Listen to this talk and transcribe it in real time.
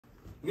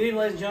Good evening,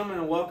 ladies and gentlemen,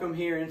 and welcome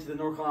here into the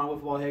North Carolina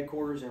Wiffle Ball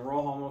headquarters in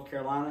Royal Hall, North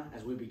Carolina,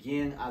 as we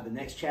begin the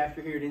next chapter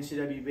here at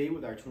NCWB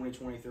with our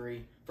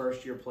 2023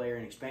 first-year player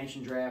and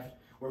expansion draft.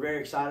 We're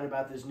very excited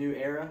about this new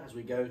era as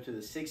we go to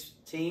the six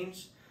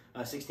teams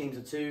of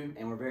two,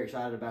 and we're very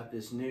excited about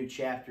this new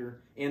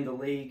chapter in the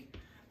league.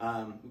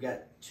 We've got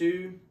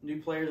two new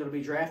players that will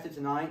be drafted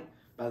tonight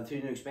by the two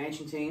new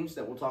expansion teams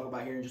that we'll talk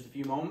about here in just a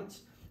few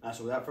moments.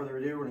 So without further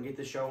ado, we're going to get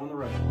this show on the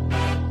road.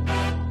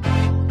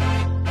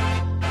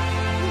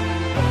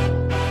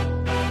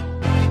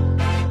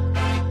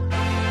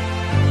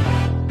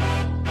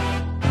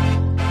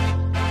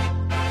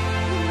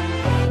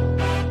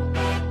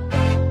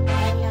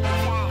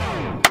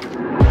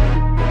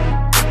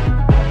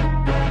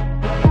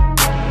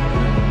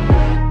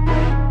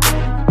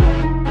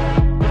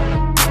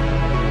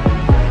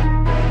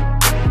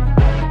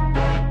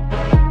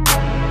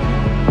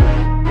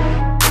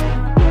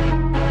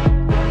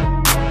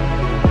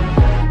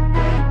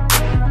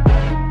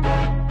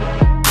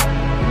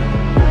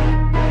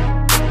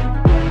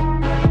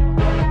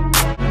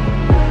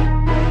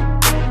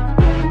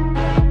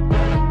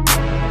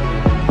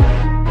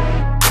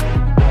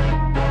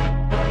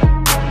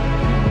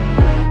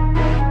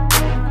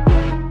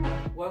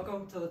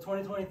 To the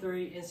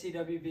 2023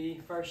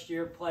 NCWB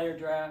first-year player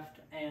draft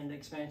and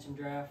expansion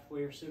draft.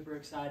 We are super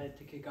excited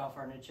to kick off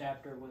our new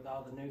chapter with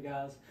all the new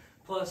guys,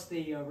 plus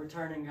the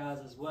returning guys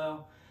as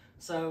well.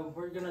 So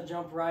we're going to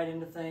jump right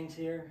into things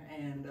here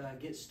and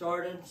get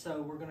started.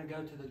 So we're going to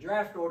go to the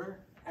draft order,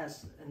 and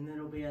then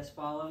it'll be as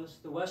follows.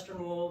 The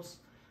Western Wolves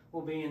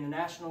will be in the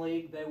National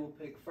League. They will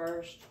pick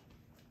first,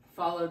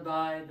 followed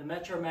by the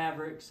Metro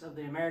Mavericks of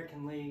the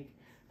American League,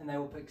 and they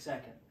will pick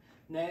second.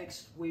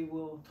 Next, we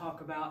will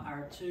talk about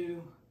our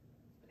two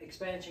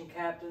expansion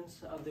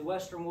captains. Of the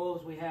Western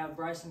Wolves, we have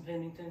Bryson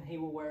Pennington. He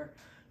will wear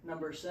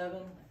number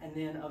 7. And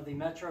then of the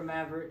Metro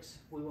Mavericks,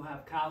 we will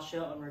have Kyle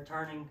Shelton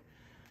returning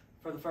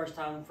for the first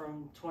time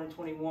from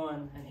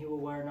 2021, and he will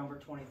wear number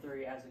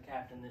 23 as a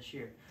captain this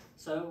year.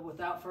 So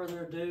without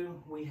further ado,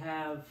 we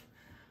have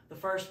the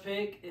first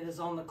pick. It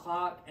is on the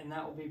clock, and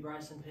that will be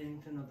Bryson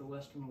Pennington of the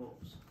Western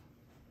Wolves.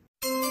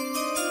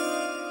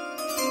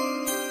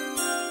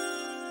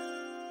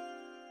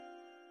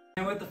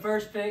 And with the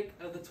first pick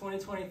of the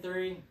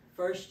 2023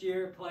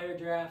 first-year player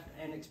draft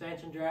and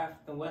expansion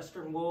draft, the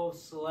Western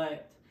Wolves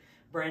select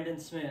Brandon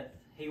Smith.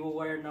 He will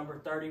wear number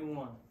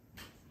 31.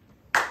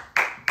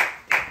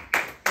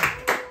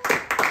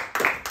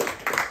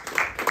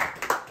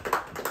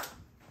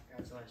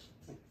 Congratulations.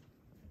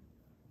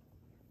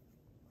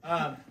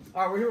 All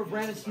right, we're here with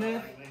Brandon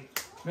Smith,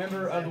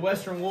 member of the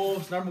Western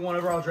Wolves, number 1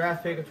 overall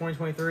draft pick of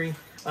 2023.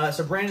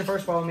 So Brandon,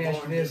 first of all, let me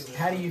ask you this: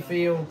 how do you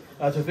feel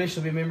to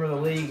officially be a member of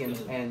the league,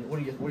 and what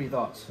are your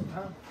thoughts?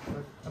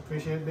 I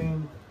appreciate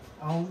being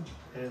on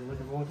and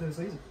looking forward to the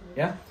season.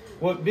 Yeah.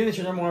 Well, being that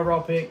you're number 1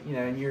 overall pick, you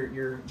know, and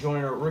you're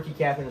joining a rookie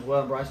captain as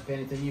well, and Bryson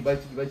Pennington.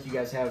 Both you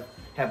guys have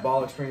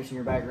ball experience in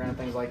your background,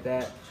 things like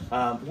that.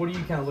 What do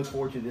you kind of look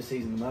forward to this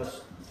season the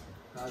most?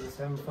 Just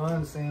having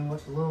fun, seeing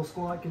what the little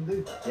squad can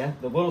do. Yeah,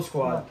 the little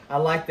squad. I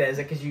like that. Is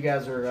that because you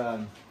guys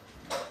are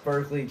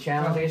vertically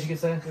challenged, I guess you could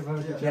say?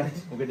 Yeah.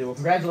 Well, good deal. Well,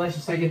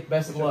 congratulations to you.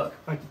 Best of luck.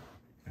 Thank you.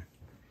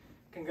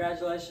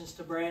 Congratulations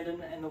to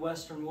Brandon and the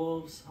Western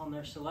Wolves on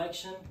their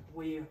selection.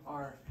 We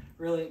are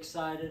really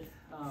excited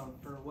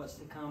for what's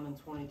to come in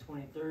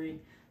 2023.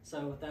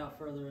 So without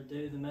further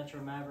ado, the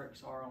Metro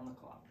Mavericks are on the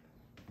clock.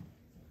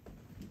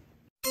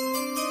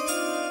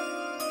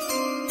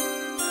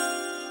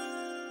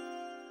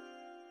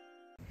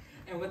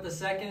 And with the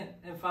second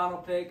and final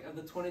pick of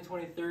the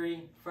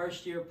 2023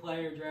 first-year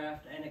player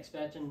draft and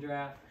expansion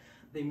draft,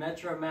 the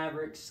Metro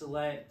Mavericks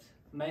select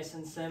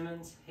Mason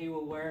Simmons. He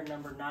will wear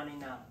number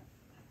 99.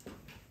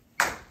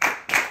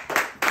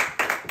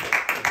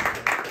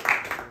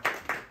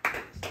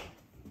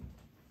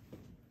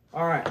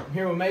 All right, I'm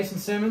here with Mason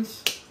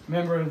Simmons,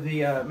 member of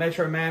the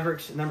Metro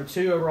Mavericks, number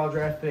 2 overall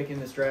draft pick in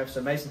this draft. So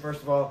Mason,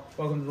 first of all,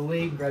 welcome to the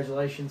league.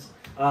 Congratulations.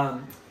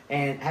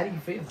 And how do you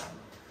feel?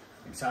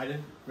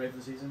 Excited, ready for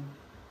the season.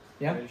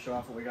 Yeah. Ready to show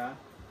off what we got.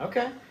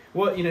 Okay.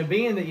 Well, you know,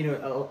 being that, you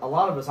know, a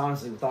lot of us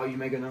honestly thought you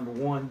may go number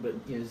 1, but,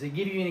 you know, does it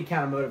give you any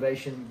kind of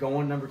motivation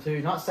going number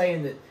 2? Not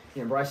saying that,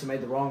 you know, Bryson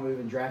made the wrong move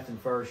in drafting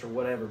first or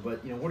whatever,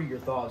 but, you know, what are your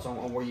thoughts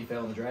on where you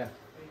fell in the draft?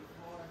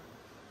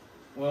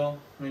 Well,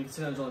 I mean,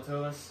 considering there's only 2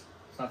 of us,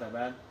 it's not that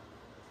bad.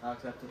 I'll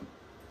accept it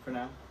for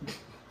now.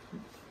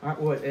 All right.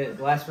 Well,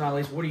 last but not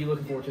least, what are you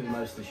looking forward to the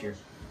most this year?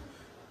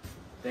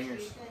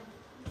 Dingers.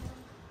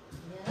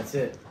 That's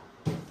it.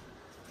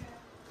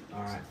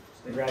 All right.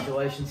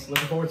 Congratulations.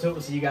 Looking forward to it.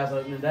 We'll see you guys on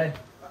opening day.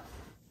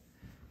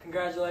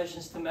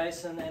 Congratulations to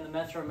Mason and the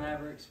Metro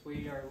Mavericks.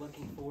 We are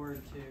looking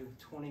forward to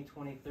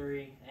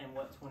 2023 and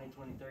what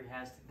 2023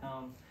 has to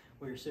come.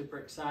 We are super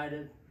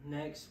excited.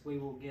 Next, we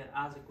will get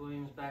Isaac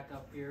Williams back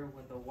up here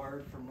with a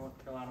word from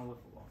North Carolina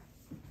Wiffle Ball.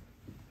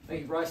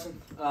 Thank you, Bryson.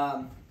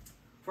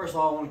 First of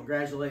all, I want to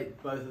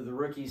congratulate both of the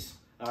rookies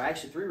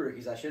Actually, 3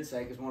 rookies, I should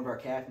say, because one of our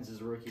captains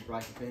is a rookie,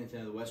 Bryson Pennington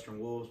of the Western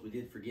Wolves. We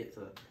did forget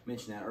to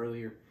mention that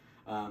earlier.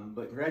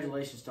 But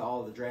congratulations to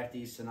all of the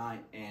draftees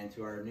tonight and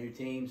to our new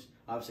teams.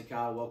 Obviously,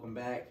 Kyle, welcome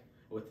back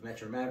with the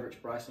Metro Mavericks.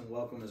 Bryson,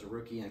 welcome as a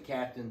rookie and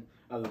captain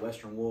of the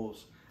Western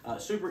Wolves.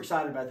 Super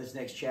excited about this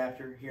next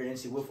chapter here at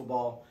NC Wiffle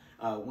Ball.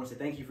 Want to say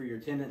thank you for your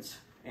attendance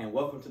and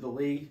welcome to the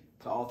league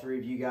to all three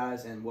of you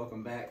guys, and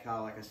welcome back,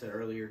 Kyle, like I said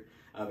earlier.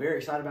 Very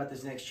excited about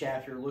this next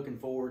chapter. Looking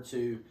forward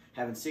to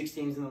having 6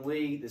 teams in the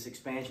league. This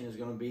expansion is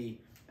going to be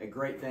a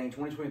great thing.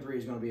 2023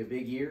 is going to be a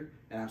big year,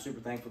 and I'm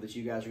super thankful that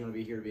you guys are going to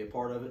be here to be a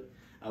part of it.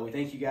 We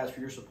thank you guys for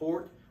your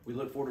support. We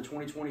look forward to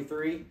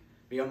 2023.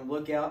 Be on the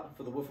lookout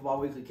for the Wiffle Ball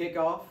Weekly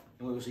Kickoff,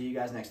 and we will see you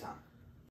guys next time.